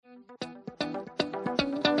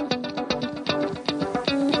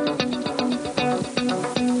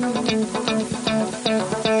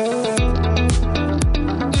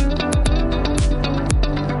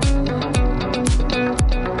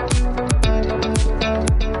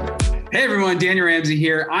everyone, Daniel Ramsey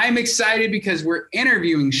here. I'm excited because we're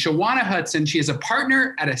interviewing Shawana Hudson. She is a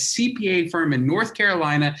partner at a CPA firm in North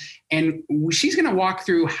Carolina, and she's going to walk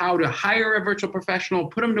through how to hire a virtual professional,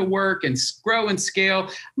 put them to work, and grow and scale.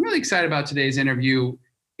 I'm really excited about today's interview.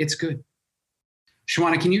 It's good.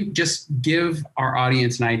 Shawana, can you just give our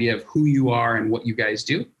audience an idea of who you are and what you guys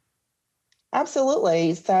do?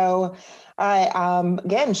 Absolutely. So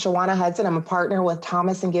again, Shawana Hudson, I'm a partner with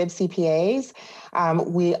Thomas & Gibbs CPAs.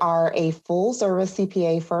 We are a full service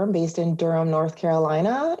CPA firm based in Durham, North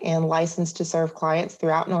Carolina, and licensed to serve clients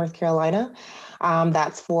throughout North Carolina.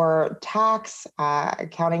 That's for tax,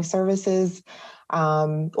 accounting services,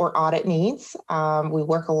 or audit needs. We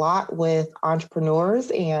work a lot with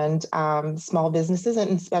entrepreneurs and small businesses,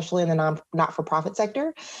 and especially in the not-for-profit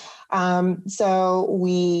sector. So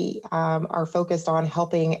we are focused on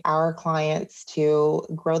helping our clients to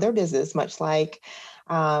grow their business, much like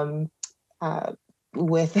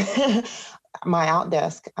with my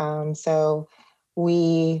Outdesk. So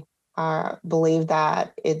we believe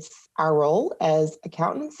that it's our role as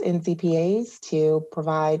accountants and CPAs to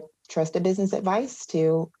provide trusted business advice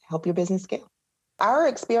to help your business scale. Our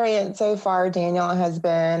experience so far, Daniel, has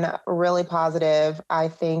been really positive. I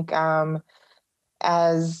think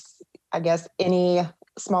as I guess any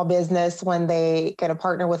small business, when they get a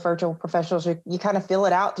partner with virtual professionals, you kind of feel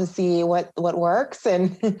it out to see what works.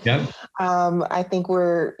 And Yep. I think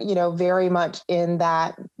we're, very much in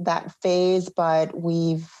that phase, but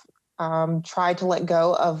we've tried to let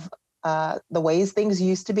go of the ways things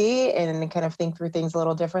used to be and kind of think through things a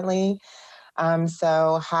little differently.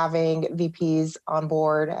 So having VPs on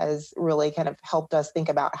board has really kind of helped us think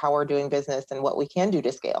about how we're doing business and what we can do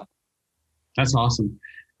to scale. That's awesome.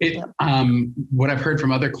 What I've heard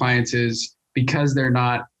from other clients is because they're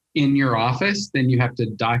not in your office, then you have to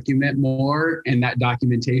document more, and that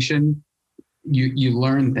documentation, you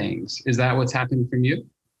learn things. Is that what's happened from you?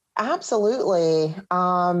 Absolutely.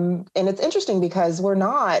 And it's interesting because we're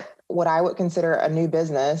not what I would consider a new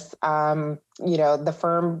business. The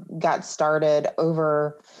firm got started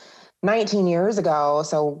over 19 years ago.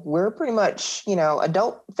 So we're pretty much,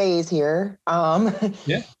 adult phase here.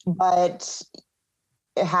 Yeah. But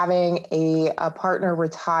having a partner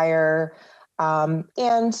retire,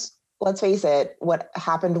 and let's face it, what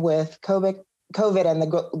happened with COVID and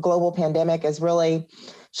the global pandemic is really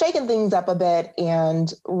shaken things up a bit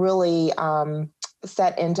and really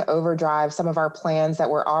set into overdrive some of our plans that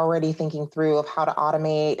we're already thinking through of how to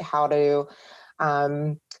automate, how to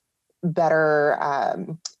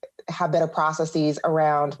have better processes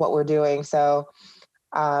around what we're doing. So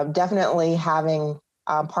definitely having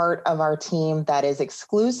part of our team that is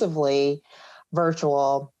exclusively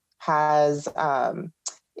virtual has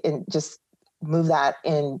just moved that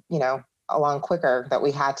along quicker, that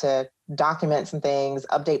we had to document some things,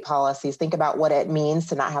 update policies, think about what it means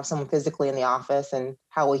to not have someone physically in the office and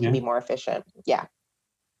how we can be more efficient. Yeah.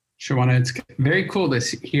 Shawana, it's very cool to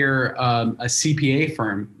hear a CPA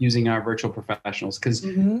firm using our virtual professionals because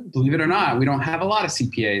believe it or not, we don't have a lot of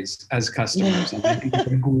CPAs as customers. And I think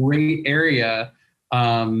it's a great area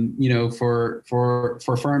for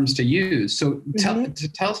firms to use. So tell me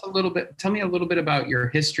a little bit about your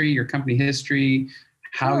history, your company history,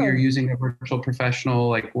 how you're using a virtual professional,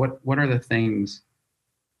 like what are the things?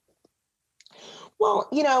 Well,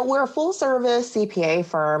 we're a full service CPA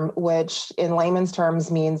firm, which in layman's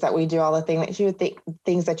terms means that we do all the things that you would think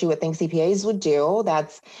CPAs would do.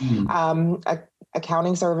 That's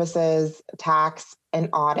accounting services, tax, and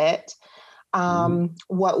audit.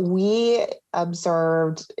 What we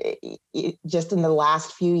observed just in the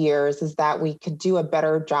last few years is that we could do a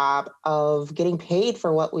better job of getting paid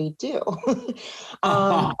for what we do.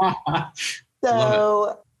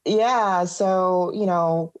 So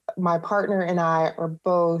my partner and I are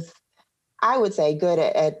both, I would say, good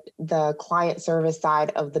at the client service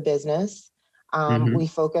side of the business. We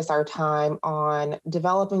focus our time on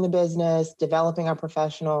developing the business, developing our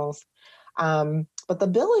professionals. But the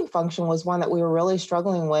billing function was one that we were really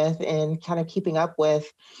struggling with in kind of keeping up with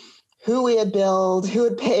who we had billed, who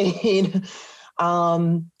had paid,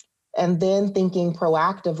 and then thinking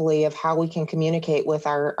proactively of how we can communicate with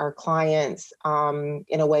our clients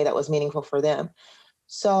in a way that was meaningful for them.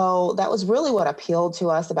 So that was really what appealed to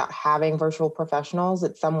us about having virtual professionals.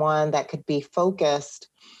 It's someone that could be focused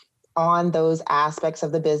on those aspects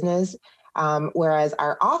of the business, whereas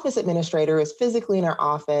our office administrator is physically in our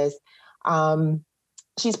office.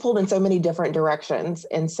 She's pulled in so many different directions.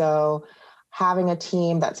 And so having a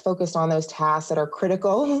team that's focused on those tasks that are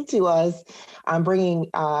critical to us, bringing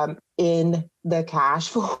in the cash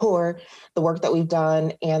for the work that we've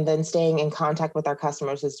done, and then staying in contact with our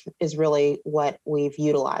customers is really what we've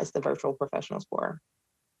utilized the virtual professionals for.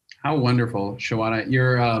 How wonderful, Shawana.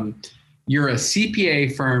 You're a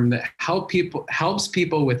CPA firm that helps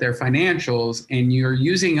people with their financials, and you're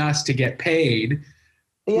using us to get paid,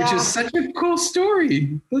 which is such a cool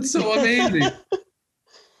story. That's so amazing.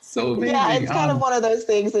 So amazing. Yeah, it's kind of one of those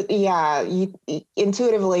things that, you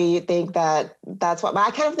intuitively think that's what, but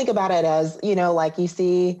I kind of think about it as, like you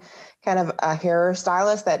see kind of a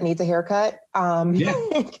hairstylist that needs a haircut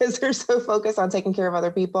because they're so focused on taking care of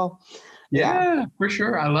other people. Yeah, for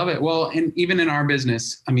sure. I love it. Well, and even in our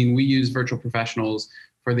business, I mean, we use virtual professionals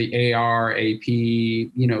for the AR, AP,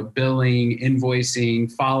 billing,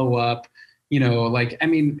 invoicing, follow up,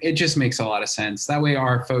 it just makes a lot of sense. That way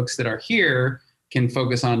our folks that are here can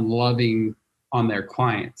focus on loving on their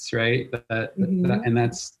clients, right? And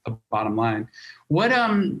that's the bottom line.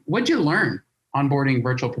 What'd you learn onboarding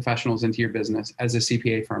virtual professionals into your business as a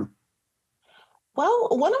CPA firm? Well,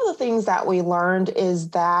 one of the things that we learned is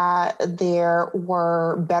that there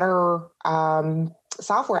were better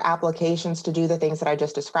software applications to do the things that I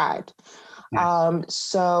just described. Nice.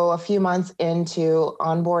 So a few months into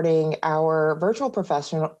onboarding our virtual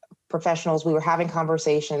professionals, we were having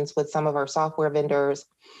conversations with some of our software vendors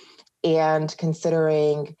and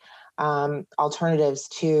considering alternatives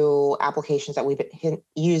to applications that we've been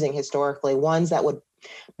using historically, ones that would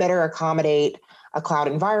better accommodate a cloud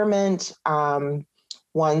environment,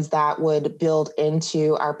 ones that would build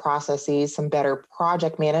into our processes some better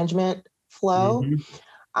project management flow.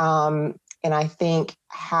 Mm-hmm. And I think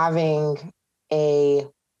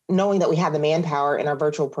knowing that we had the manpower in our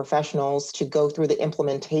virtual professionals to go through the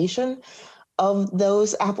implementation of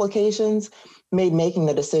those applications made making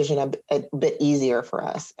the decision a bit easier for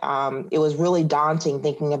us. It was really daunting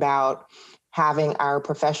thinking about having our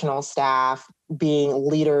professional staff being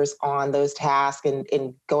leaders on those tasks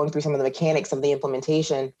and going through some of the mechanics of the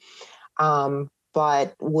implementation.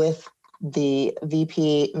 But with the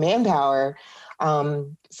VP manpower,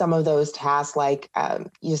 some of those tasks like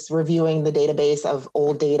just reviewing the database of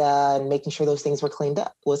old data and making sure those things were cleaned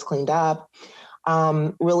up,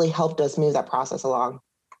 really helped us move that process along.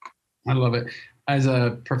 I love it. As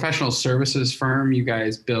a professional services firm, you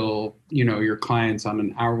guys bill, your clients on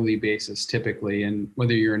an hourly basis typically, and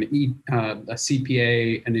whether you're a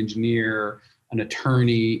CPA, an engineer, an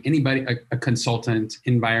attorney, anybody, a consultant,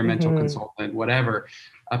 environmental consultant, whatever,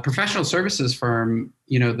 a professional services firm,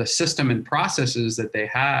 the system and processes that they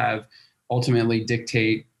have ultimately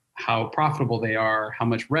dictate how profitable they are, how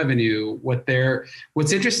much revenue,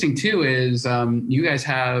 what's interesting too is you guys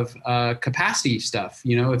have capacity stuff.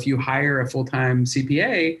 If you hire a full-time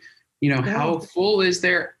CPA, how full is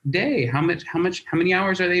their day? How many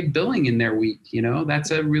hours are they billing in their week?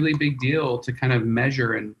 That's a really big deal to kind of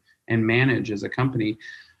measure and manage as a company.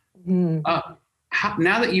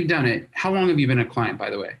 Now that you've done it, how long have you been a client,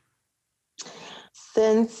 by the way?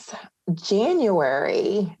 Since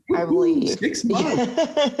January, I believe. 6 months.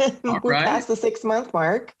 All right. We're past the 6-month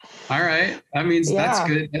mark. All right. That means that's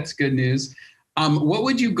good. That's good news. What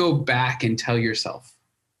would you go back and tell yourself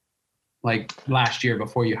like last year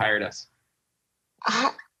before you hired us?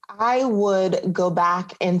 I would go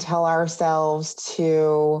back and tell ourselves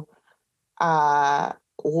to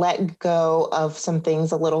let go of some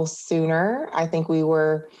things a little sooner. I think we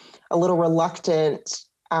were a little reluctant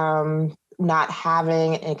not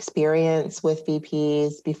having an experience with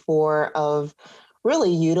VPs before of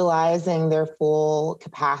really utilizing their full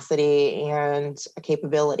capacity and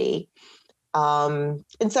capability. And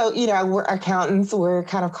so, we're accountants, we're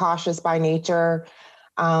kind of cautious by nature.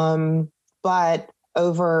 But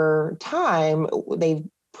over time, they've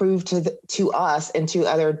proved to us and to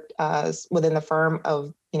other within the firm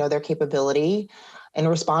of, their capability and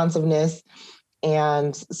responsiveness.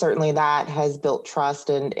 And certainly that has built trust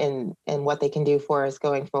in what they can do for us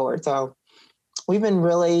going forward. So we've been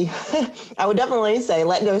really, I would definitely say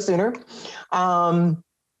let go sooner. But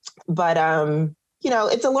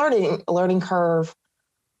it's a learning curve.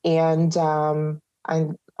 And I'm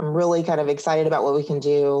really kind of excited about what we can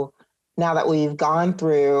do now that we've gone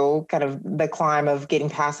through kind of the climb of getting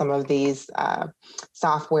past some of these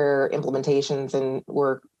software implementations, and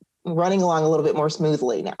we're running along a little bit more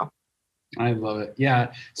smoothly now. I love it.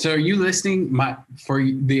 Yeah. So are you listening? For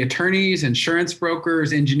the attorneys, insurance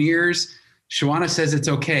brokers, engineers, Shawana says it's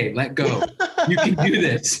okay. Let go. You can do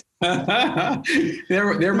this.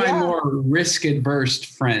 They're my more risk adverse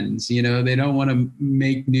friends. They don't want to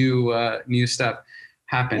make new stuff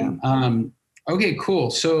happen. Yeah. Okay,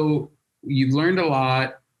 cool. So you've learned a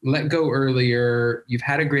lot, let go earlier, you've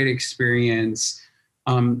had a great experience.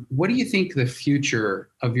 What do you think the future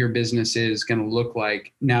of your business is going to look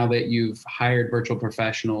like now that you've hired virtual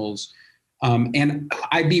professionals? And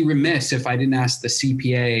I'd be remiss if I didn't ask the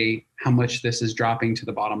CPA how much this is dropping to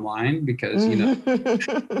the bottom line, because,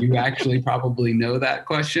 you actually probably know that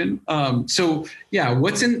question. So yeah,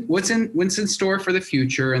 what's in store for the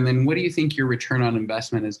future? And then what do you think your return on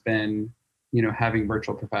investment has been, having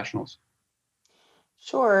virtual professionals?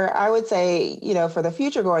 Sure. I would say, for the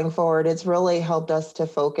future going forward, it's really helped us to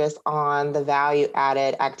focus on the value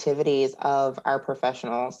added activities of our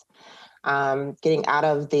professionals. Getting out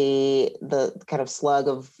of the kind of slug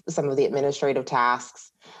of some of the administrative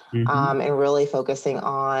tasks, and really focusing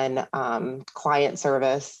on client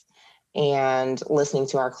service and listening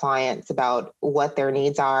to our clients about what their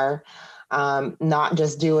needs are. Not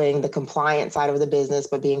just doing the compliance side of the business,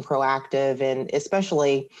 but being proactive, and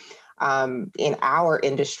especially in our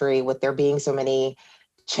industry, with there being so many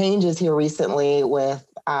changes here recently with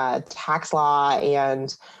tax law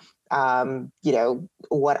and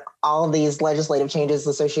what all of these legislative changes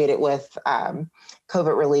associated with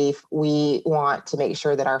COVID relief, we want to make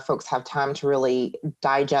sure that our folks have time to really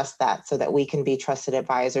digest that so that we can be trusted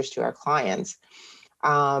advisors to our clients.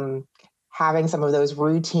 Having some of those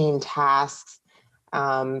routine tasks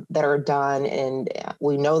that are done, and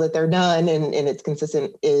we know that they're done, and it's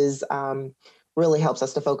consistent, is really helps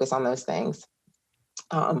us to focus on those things.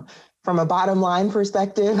 From a bottom line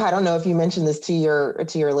perspective, I don't know if you mentioned this to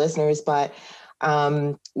your listeners, but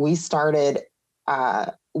we started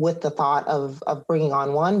with the thought of bringing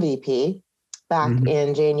on one VP back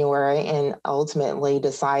in January, and ultimately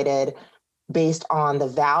decided, based on the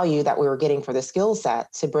value that we were getting for the skill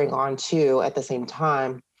set, to bring on two at the same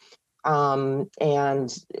time.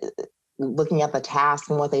 And looking at the tasks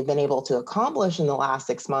and what they've been able to accomplish in the last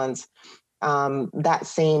 6 months, that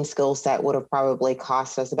same skill set would have probably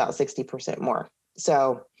cost us about 60% more.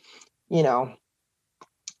 So, we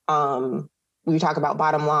talk about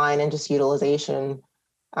bottom line and just utilization.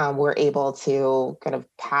 We're able to kind of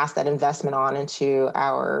pass that investment on into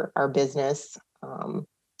our business,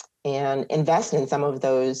 and invest in some of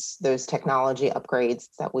those technology upgrades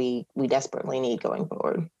that we desperately need going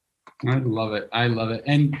forward. I love it.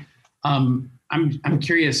 And I'm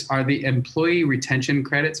curious, are the employee retention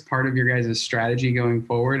credits part of your guys' strategy going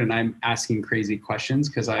forward? And I'm asking crazy questions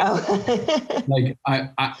because my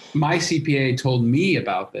CPA told me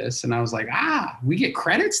about this, and I was like, we get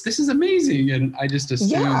credits? This is amazing. And I just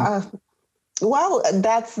assumed. Yeah. Well,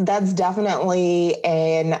 that's definitely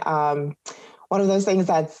one of those things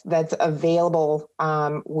that's available.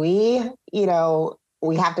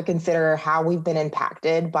 We have to consider how we've been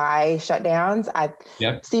impacted by shutdowns.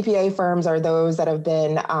 CPA firms are those that have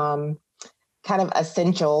been kind of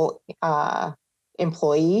essential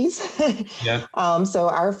employees. So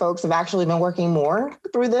our folks have actually been working more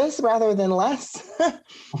through this rather than less.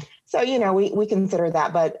 So, we consider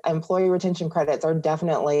that, but employee retention credits are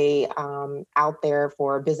definitely out there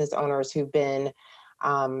for business owners who've been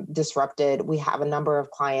disrupted. We have a number of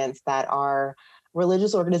clients that are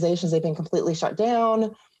religious organizations. They've been completely shut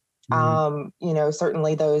down.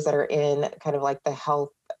 Certainly those that are in kind of like the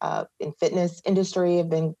health and fitness industry have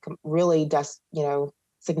been really just,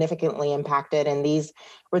 significantly impacted. And these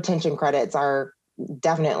retention credits are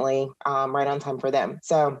definitely right on time for them.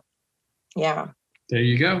 So, yeah. There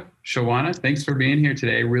you go. Shawana, thanks for being here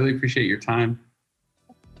today. I really appreciate your time.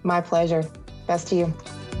 My pleasure. Best to you.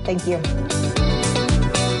 Thank you.